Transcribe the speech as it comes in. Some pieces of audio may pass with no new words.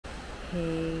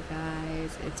Hey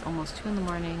guys, it's almost 2 in the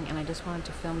morning and I just wanted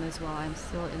to film this while I'm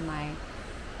still in my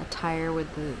attire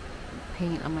with the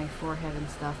paint on my forehead and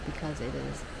stuff because it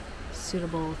is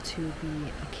suitable to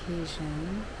the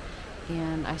occasion.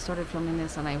 And I started filming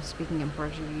this and I was speaking in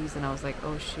Portuguese and I was like,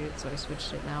 oh shoot, so I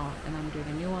switched it now and I'm doing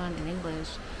a new one in English.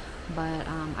 But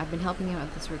I've been helping him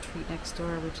at this retreat next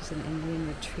door, which is an Indian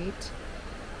retreat.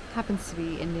 Happens to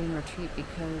be Indian retreat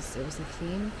because it was a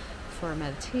theme for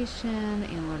meditation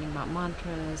and learning about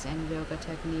mantras and yoga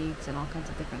techniques and all kinds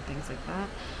of different things like that,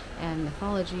 and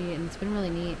mythology, and it's been really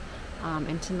neat.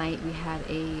 And tonight we had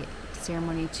a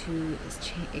ceremony to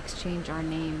exchange our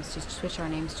names, to switch our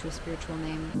names to a spiritual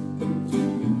name.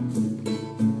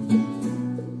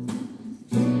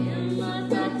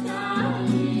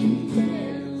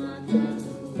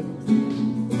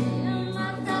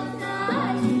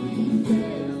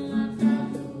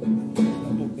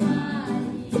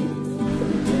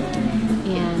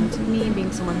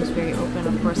 Someone who's very open,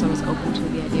 of course I was open to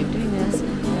the idea of doing this. I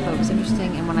thought it was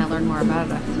interesting, and when I learned more about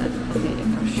it I said, okay,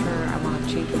 for sure I want to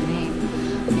change my name,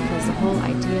 because the whole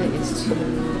idea is to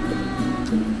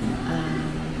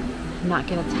not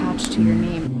get attached to your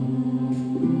name.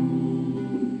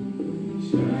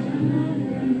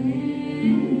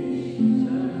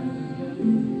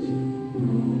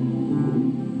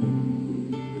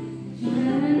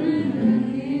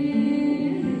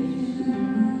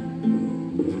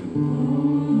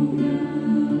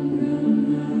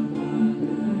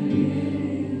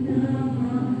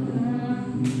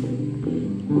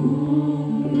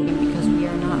 Because we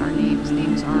are not our names.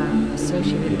 Names are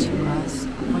associated to us,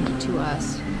 appointed to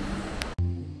us.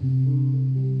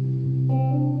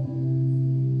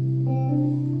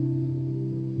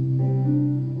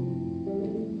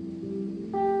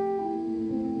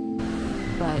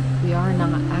 But we are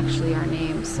not actually our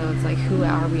names, so it's like, who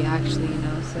are we actually, you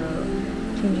know? So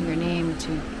changing your name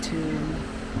to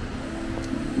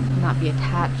not be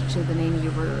attached to the name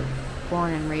you were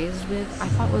born and raised with, I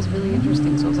thought was really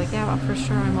interesting. So I was like, yeah, well, for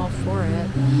sure I'm all for it.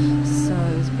 So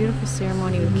it was a beautiful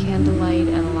ceremony with candlelight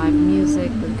and live music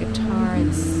with guitar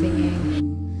and singing.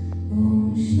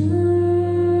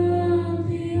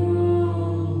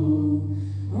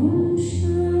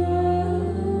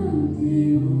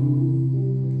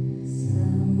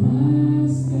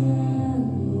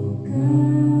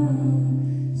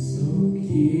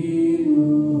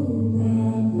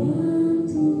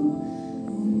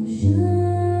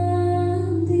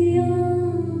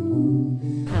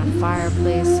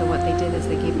 Fireplace, so what they did is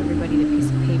they gave everybody the piece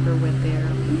of paper with their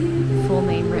full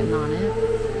name written on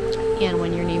it, and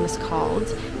when your name is called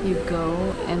you go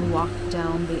and walk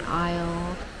down the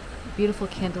aisle, beautiful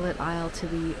candlelit aisle, to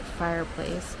the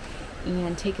fireplace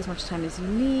and take as much time as you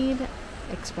need,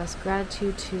 express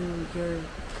gratitude to your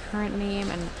current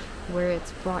name and where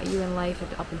it's brought you in life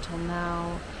up until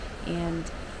now, and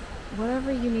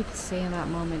whatever you need to say in that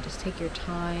moment, just take your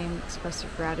time, express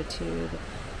your gratitude,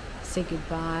 say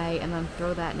goodbye, and then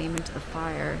throw that name into the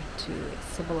fire to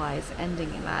symbolize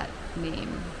ending in that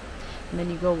name. And then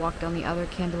you go walk down the other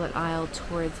candlelit aisle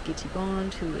towards Giti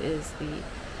Bond, who is the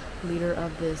leader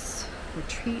of this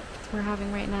retreat we're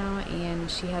having right now,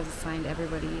 and she has assigned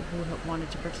everybody who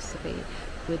wanted to participate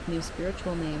with new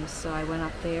spiritual names. So I went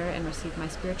up there and received my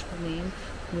spiritual name,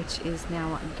 which is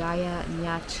now Gaia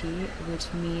Nyachi,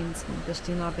 which means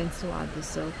Destino Abençoado,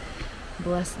 so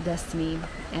blessed destiny.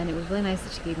 And it was really nice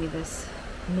that she gave me this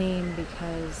name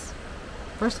because,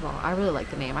 first of all, I really like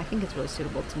the name. I think it's really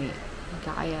suitable to me.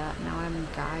 Gaia. Now I'm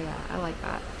Gaia. I like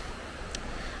that.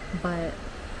 But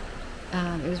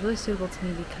it was really suitable to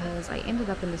me because I ended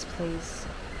up in this place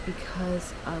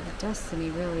because of destiny,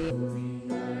 really.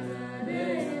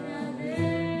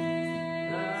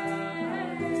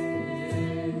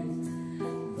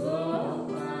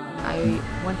 I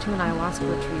went to an ayahuasca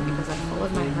retreat because I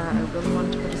followed my heart. I really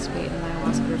wanted to participate in an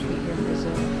ayahuasca retreat here in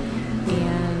Brazil,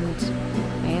 and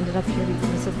I ended up here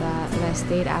because of that. And I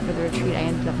stayed after the retreat. I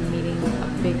ended up meeting a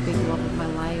big love of my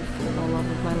life, the love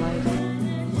of my life.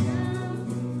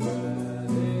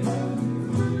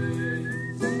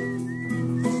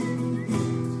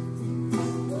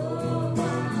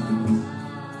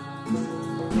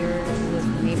 Here was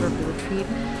the neighbor of the retreat,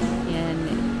 and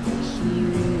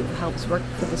helps work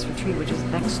for this retreat, which is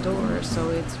next door. So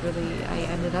it's really, I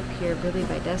ended up here really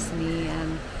by destiny,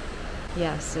 and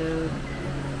yeah, so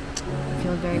I'm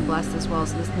feeling very blessed as well.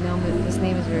 So this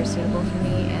name is very suitable for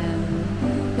me, and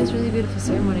it was really a beautiful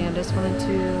ceremony. I just wanted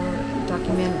to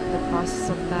document the process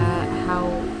of that,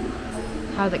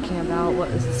 how that came about,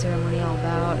 what was the ceremony all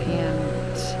about,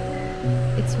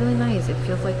 and it's really nice. It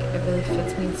feels like it really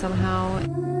fits me somehow.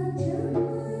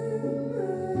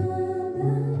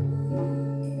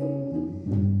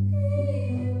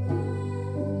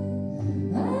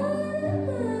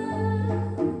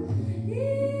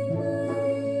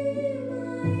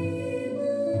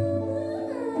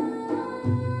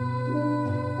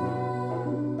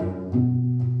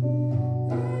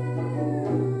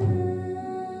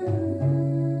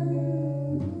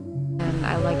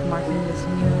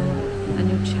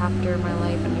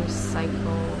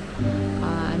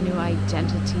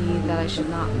 identity that I should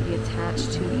not be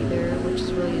attached to either, which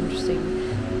is really interesting,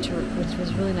 which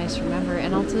was really nice to remember.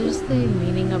 And also just the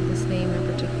meaning of this name in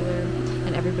particular,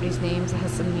 and everybody's names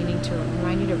has some meaning to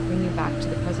remind you, to bring you back to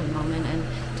the present moment and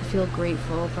to feel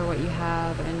grateful for what you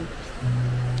have, and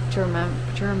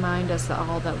to remind us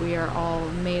all that we are all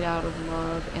made out of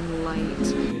love and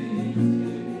light.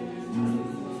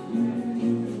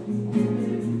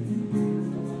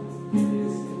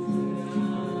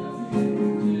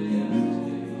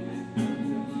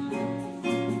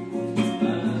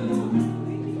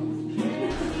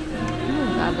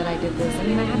 That I did this. I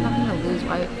mean, I had nothing to lose.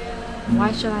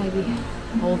 Why should I be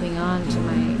holding on to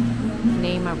my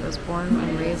name I was born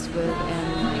and raised with,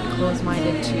 and like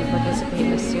closed-minded to participate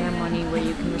in a ceremony where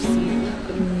you can receive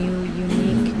a new,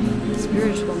 unique,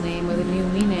 spiritual name with a new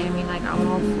meaning? I mean, like, I'm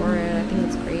all for it. I think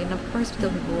it's great. And of course, still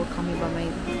people will call me by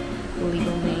my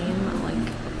legal name. Like,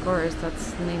 of course,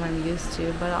 that's the name I'm used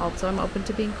to. But also, I'm open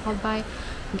to being called by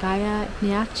Gaia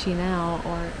Nyachi now,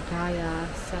 or Gaia.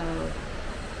 So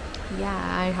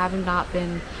yeah, I have not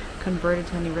been converted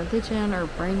to any religion or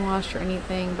brainwashed or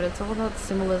anything, but it's all about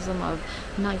symbolism of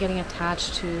not getting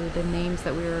attached to the names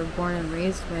that we were born and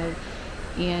raised with,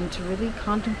 and to really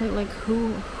contemplate, like,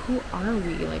 who are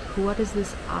we? Like, what is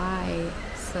this I?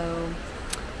 So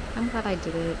I'm glad I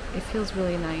did it. It feels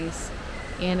really nice,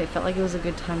 and it felt like it was a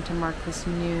good time to mark this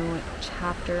new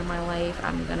chapter in my life.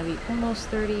 I'm gonna be almost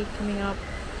 30 coming up.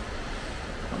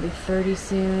 I'll be 30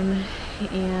 soon,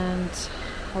 and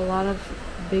a lot of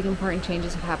big important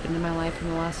changes have happened in my life in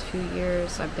the last few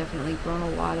years. I've definitely grown a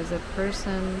lot as a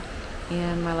person,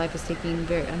 and my life is taking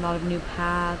a lot of new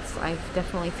paths. I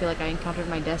definitely feel like I encountered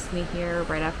my destiny here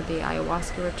right after the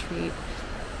ayahuasca retreat.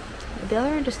 The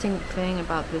other interesting thing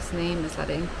about this name is that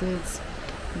it includes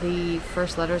the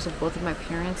first letters of both of my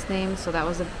parents' names, so that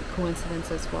was a coincidence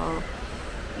as well.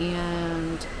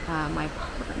 And my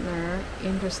partner,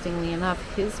 interestingly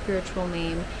enough, his spiritual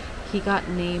name, he got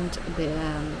named the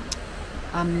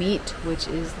Amit, which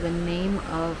is the name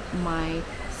of my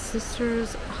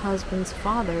sister's husband's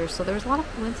father. So there's a lot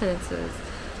of coincidences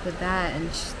with that. And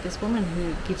this woman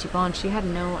who Gichibon, she had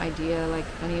no idea, like,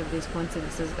 any of these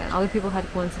coincidences. That other people had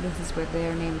coincidences with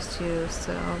their names too.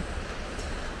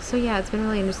 So yeah, it's been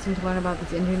really interesting to learn about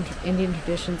these Indian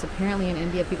traditions. Apparently in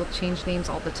India, people change names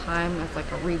all the time as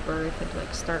like a rebirth and to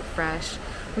like start fresh,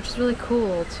 which is really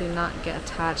cool to not get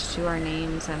attached to our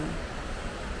names, and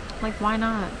like, why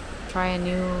not try a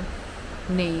new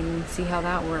name and see how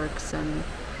that works? And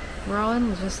we're all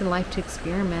just in life to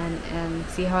experiment and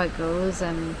see how it goes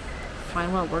and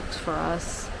find what works for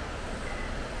us.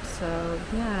 So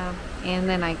yeah, and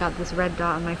then I got this red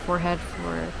dot on my forehead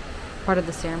for part of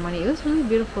the ceremony. It was really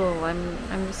beautiful. I'm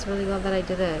just really glad that I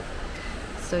did it.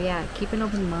 So yeah, keep an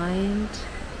open mind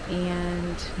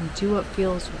and do what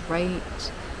feels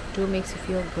right. Do what makes you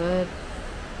feel good.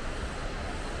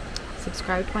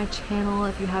 Subscribe to my channel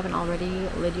if you haven't already.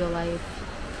 Lydia Life.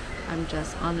 I'm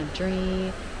just on a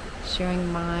journey,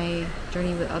 sharing my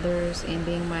journey with others and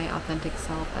being my authentic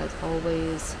self as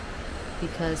always,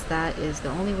 because that is the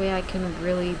only way I can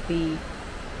really be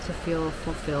to feel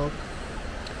fulfilled.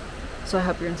 So I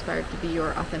hope you're inspired to be your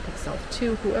authentic self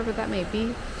too, whoever that may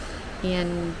be.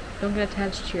 And don't get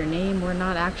attached to your name. We're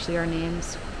not actually our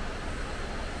names.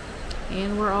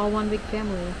 And we're all one big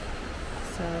family.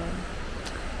 So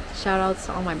shout outs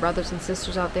to all my brothers and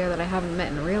sisters out there that I haven't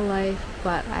met in real life.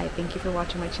 But I thank you for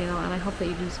watching my channel, and I hope that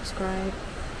you do subscribe.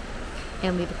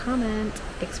 And leave a comment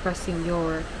expressing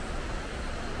your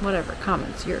whatever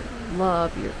comments, your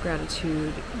love, your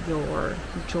gratitude, your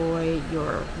joy,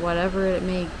 your whatever it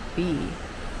may be.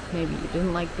 Maybe you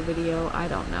didn't like the video, I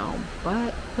don't know,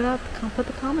 but put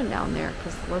the comment down there,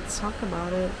 because let's talk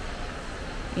about it.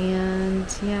 And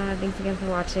yeah, thanks again for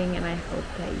watching, and I hope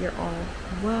that you're all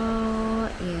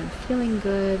well and feeling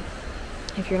good.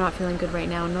 If you're not feeling good right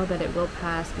now, know that it will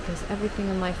pass, because everything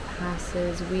in life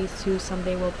passes. We too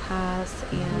someday will pass,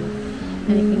 and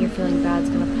anything you're feeling bad is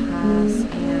going to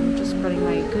pass. And just spreading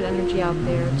my good energy out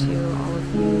there to all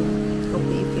of you.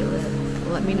 Hopefully you feel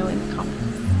it. Let me know in the comments.